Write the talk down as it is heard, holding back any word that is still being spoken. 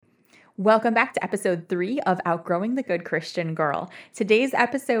Welcome back to episode 3 of Outgrowing the Good Christian Girl. Today's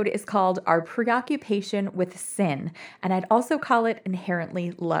episode is called Our Preoccupation with Sin, and I'd also call it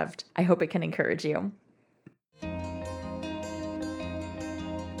Inherently Loved. I hope it can encourage you.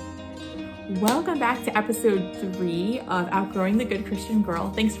 Welcome back to episode 3 of Outgrowing the Good Christian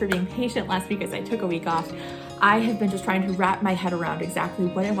Girl. Thanks for being patient last week as I took a week off. I have been just trying to wrap my head around exactly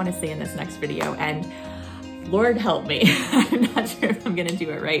what I want to say in this next video, and Lord help me, I'm not sure if I'm gonna do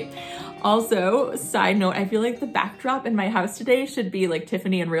it right. Also, side note, I feel like the backdrop in my house today should be like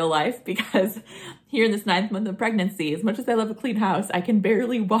Tiffany in real life, because here in this 9th month of pregnancy, as much as I love a clean house, I can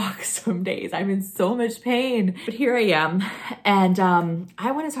barely walk some days. I'm in so much pain, but here I am. And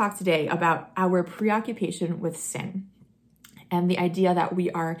I want to talk today about our preoccupation with sin and the idea that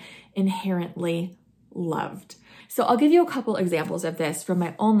we are inherently loved. So I'll give you a couple examples of this from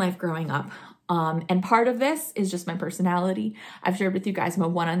my own life growing up. And part of this is just my personality. I've shared with you guys I'm a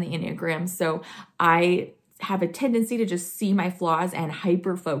 1 on the Enneagram, so I have a tendency to just see my flaws and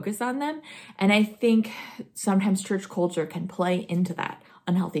hyper focus on them. And I think sometimes church culture can play into that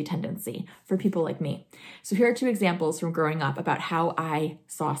unhealthy tendency for people like me. So here are 2 examples from growing up about how I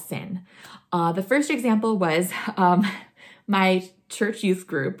saw sin. The first example was my church youth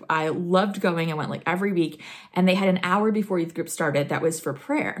group. I loved going. I went like every week, and they had an hour before youth group started that was for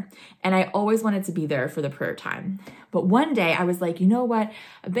prayer. And I always wanted to be there for the prayer time. But one day I was like, you know what?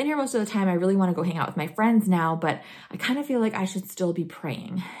 I've been here most of the time. I really want to go hang out with my friends now, but I kind of feel like I should still be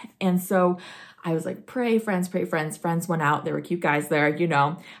praying. And so I was like, pray friends, pray friends. Friends went out. There were cute guys there.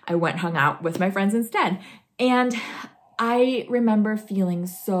 I went hung out with my friends instead. And I remember feeling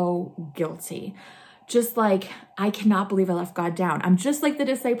so guilty. Just like, I cannot believe I left God down. I'm just like the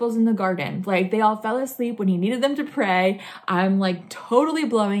disciples in the garden. Like, they all fell asleep when he needed them to pray. I'm like totally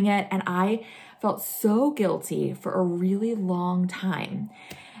blowing it. And I felt so guilty for a really long time.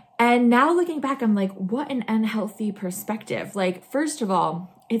 And now looking back, I'm like, what an unhealthy perspective. Like, first of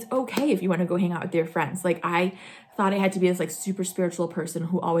all, it's okay if you want to go hang out with your friends. Like, I thought I had to be this like super spiritual person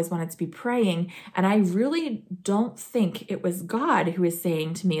who always wanted to be praying. And I really don't think it was God who was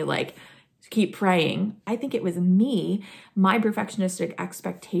saying to me, like, keep praying. I think it was me, my perfectionistic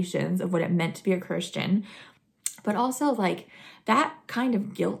expectations of what it meant to be a Christian, but also like that kind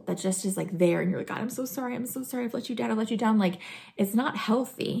of guilt that just is like there, and you're like, God, I'm so sorry, I've let you down. Like, it's not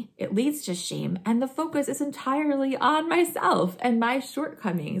healthy. It leads to shame, and the focus is entirely on myself and my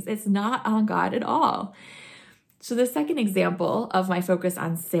shortcomings. It's not on God at all. So the second example of my focus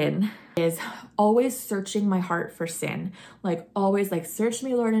on sin is always searching my heart for sin. Like, always like, search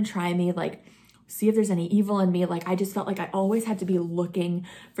me, Lord, and try me. Like, see if there's any evil in me. Like, I just felt like I always had to be looking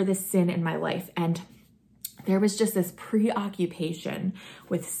for the sin in my life. And there was just this preoccupation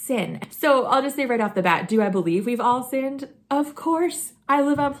with sin. So I'll just say right off the bat, do I believe we've all sinned? Of course. I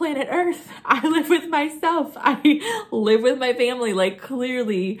live on planet Earth. I live with myself. I live with my family. Like,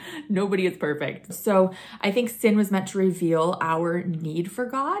 clearly nobody is perfect. So I think sin was meant to reveal our need for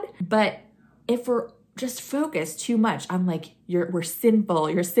God. But if we're just focus too much on like, we're sinful,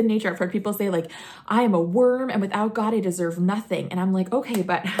 your sin nature. I've heard people say like, I am a worm and without God, I deserve nothing. And I'm like, okay,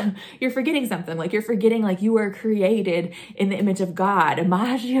 but you're forgetting something. Like, you're forgetting like you were created in the image of God,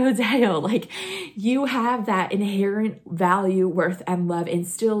 imago Dei. Like, you have that inherent value, worth, and love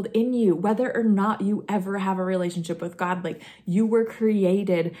instilled in you, whether or not you ever have a relationship with God. Like, you were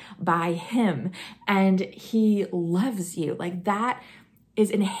created by him and he loves you. Like, that is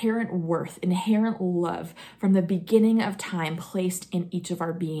inherent worth, inherent love from the beginning of time placed in each of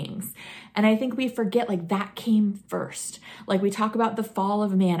our beings. And I think we forget like that came first. Like, we talk about the fall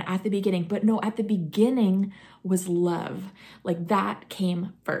of man at the beginning, but no, at the beginning was love. Like, that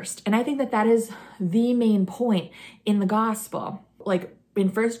came first. And I think that is the main point in the gospel. Like, in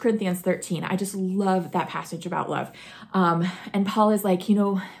 1 Corinthians 13, I just love that passage about love. And Paul is like,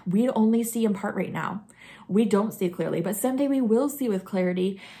 we only see in part right now. We don't see clearly, but someday we will see with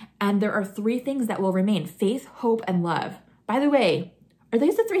clarity. And there are 3 things that will remain: faith, hope, and love. By the way, are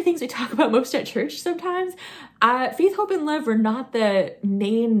these the 3 things we talk about most at church sometimes? Faith, hope, and love were not the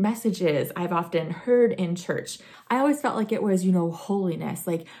main messages I've often heard in church. I always felt like it was, holiness,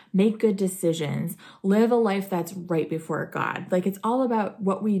 like make good decisions, live a life that's right before God. Like, it's all about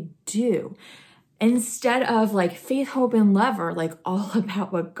what we do. Instead of like faith, hope, and love are like all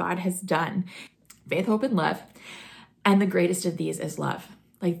about what God has done. Faith, hope, and love. And the greatest of these is love.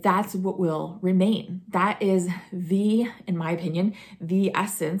 Like, that's what will remain. That is in my opinion, the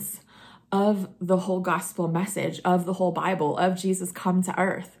essence of the whole gospel message, of the whole Bible, of Jesus come to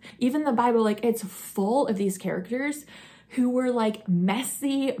earth. Even the Bible, like, it's full of these characters who were like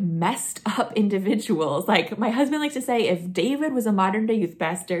messy, messed up individuals. Like my husband likes to say, if David was a modern day youth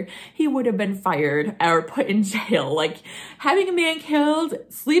pastor, he would have been fired or put in jail. Like having a man killed,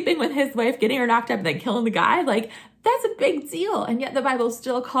 sleeping with his wife, getting her knocked up, and then killing the guy, like that's a big deal. And yet the Bible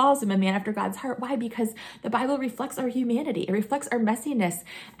still calls him a man after God's heart. Why? Because the Bible reflects our humanity. It reflects our messiness.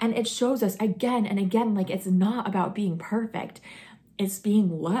 And it shows us again and again, like it's not about being perfect. It's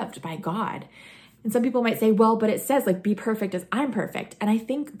being loved by God. And some people might say, well, but it says like, be perfect as I'm perfect. And I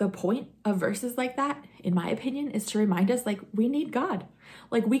think the point of verses like that, in my opinion, is to remind us like we need God.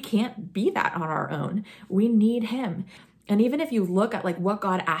 Like we can't be that on our own. We need him. And even if you look at like what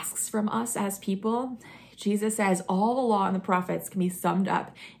God asks from us as people, Jesus says all the law and the prophets can be summed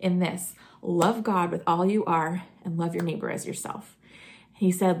up in this: love God with all you are and love your neighbor as yourself.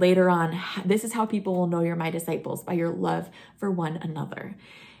 He said later on, this is how people will know you're my disciples, by your love for one another.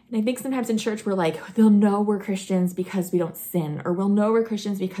 And I think sometimes in church, we're like, they'll know we're Christians because we don't sin, or we'll know we're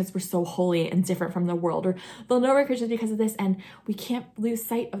Christians because we're so holy and different from the world, or they'll know we're Christians because of this. And we can't lose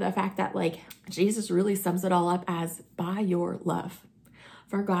sight of the fact that like Jesus really sums it all up as by your love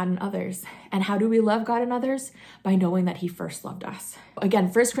for God and others. And how do we love God and others? By knowing that he first loved us. Again,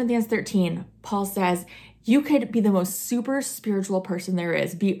 1 Corinthians 13, Paul says, you could be the most super spiritual person there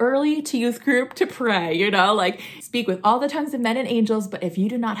is. Be early to youth group to pray, like speak with all the tongues of men and angels. But if you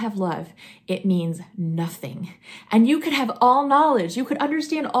do not have love, it means nothing. And you could have all knowledge. You could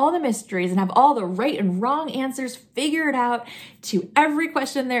understand all the mysteries and have all the right and wrong answers figured out to every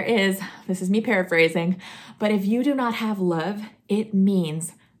question there is. This is me paraphrasing. But if you do not have love, it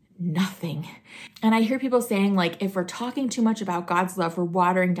means nothing. And I hear people saying like, if we're talking too much about God's love, we're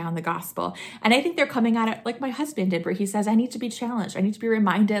watering down the gospel. And I think they're coming at it like my husband did, where he says, I need to be challenged. I need to be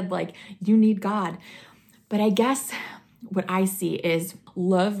reminded like you need God. But I guess what I see is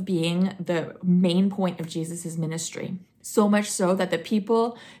love being the main point of Jesus's ministry. So much so that the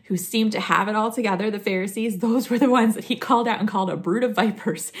people who seemed to have it all together, the Pharisees, those were the ones that he called out and called a brood of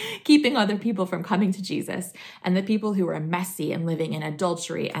vipers, keeping other people from coming to Jesus. And the people who were messy and living in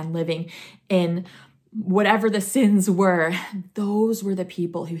adultery and living in whatever the sins were, those were the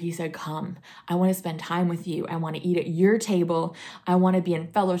people who he said, come, I want to spend time with you. I want to eat at your table. I want to be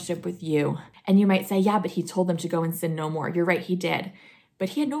in fellowship with you. And you might say, yeah, but he told them to go and sin no more. You're right, he did. But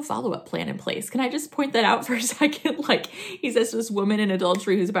he had no follow-up plan in place. Can I just point that out for a second? Like he says to this woman in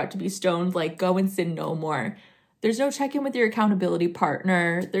adultery who's about to be stoned, like, go and sin no more. There's no check-in with your accountability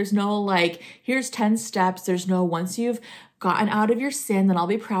partner. There's no like, here's 10 steps. There's no, once you've gotten out of your sin, then I'll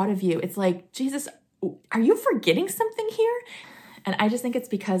be proud of you. It's like, Jesus, are you forgetting something here? And I just think it's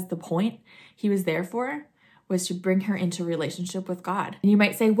because the point he was there for was to bring her into a relationship with God. And you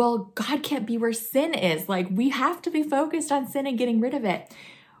might say, well, God can't be where sin is. Like we have to be focused on sin and getting rid of it.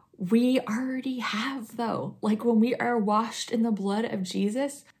 We already have though. Like when we are washed in the blood of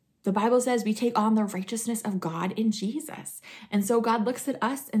Jesus, the Bible says we take on the righteousness of God in Jesus. And so God looks at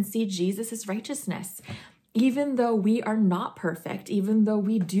us and sees Jesus' righteousness. Even though we are not perfect, even though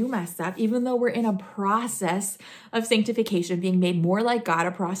we do mess up, even though we're in a process of sanctification, being made more like God,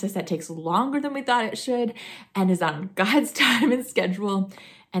 a process that takes longer than we thought it should and is on God's time and schedule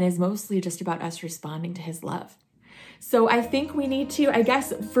and is mostly just about us responding to his love. So I think we need to, I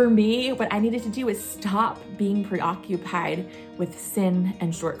guess for me, what I needed to do is stop being preoccupied with sin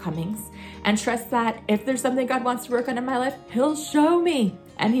and shortcomings and trust that if there's something God wants to work on in my life, he'll show me.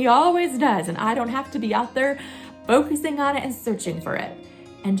 And he always does. And I don't have to be out there focusing on it and searching for it.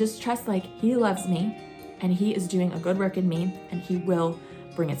 And just trust like he loves me and he is doing a good work in me and he will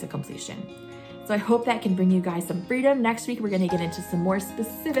bring it to completion. So I hope that can bring you guys some freedom. Next week, we're going to get into some more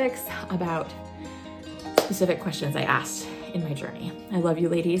specifics about specific questions I asked in my journey. I love you,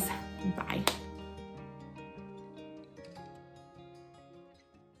 ladies. Bye.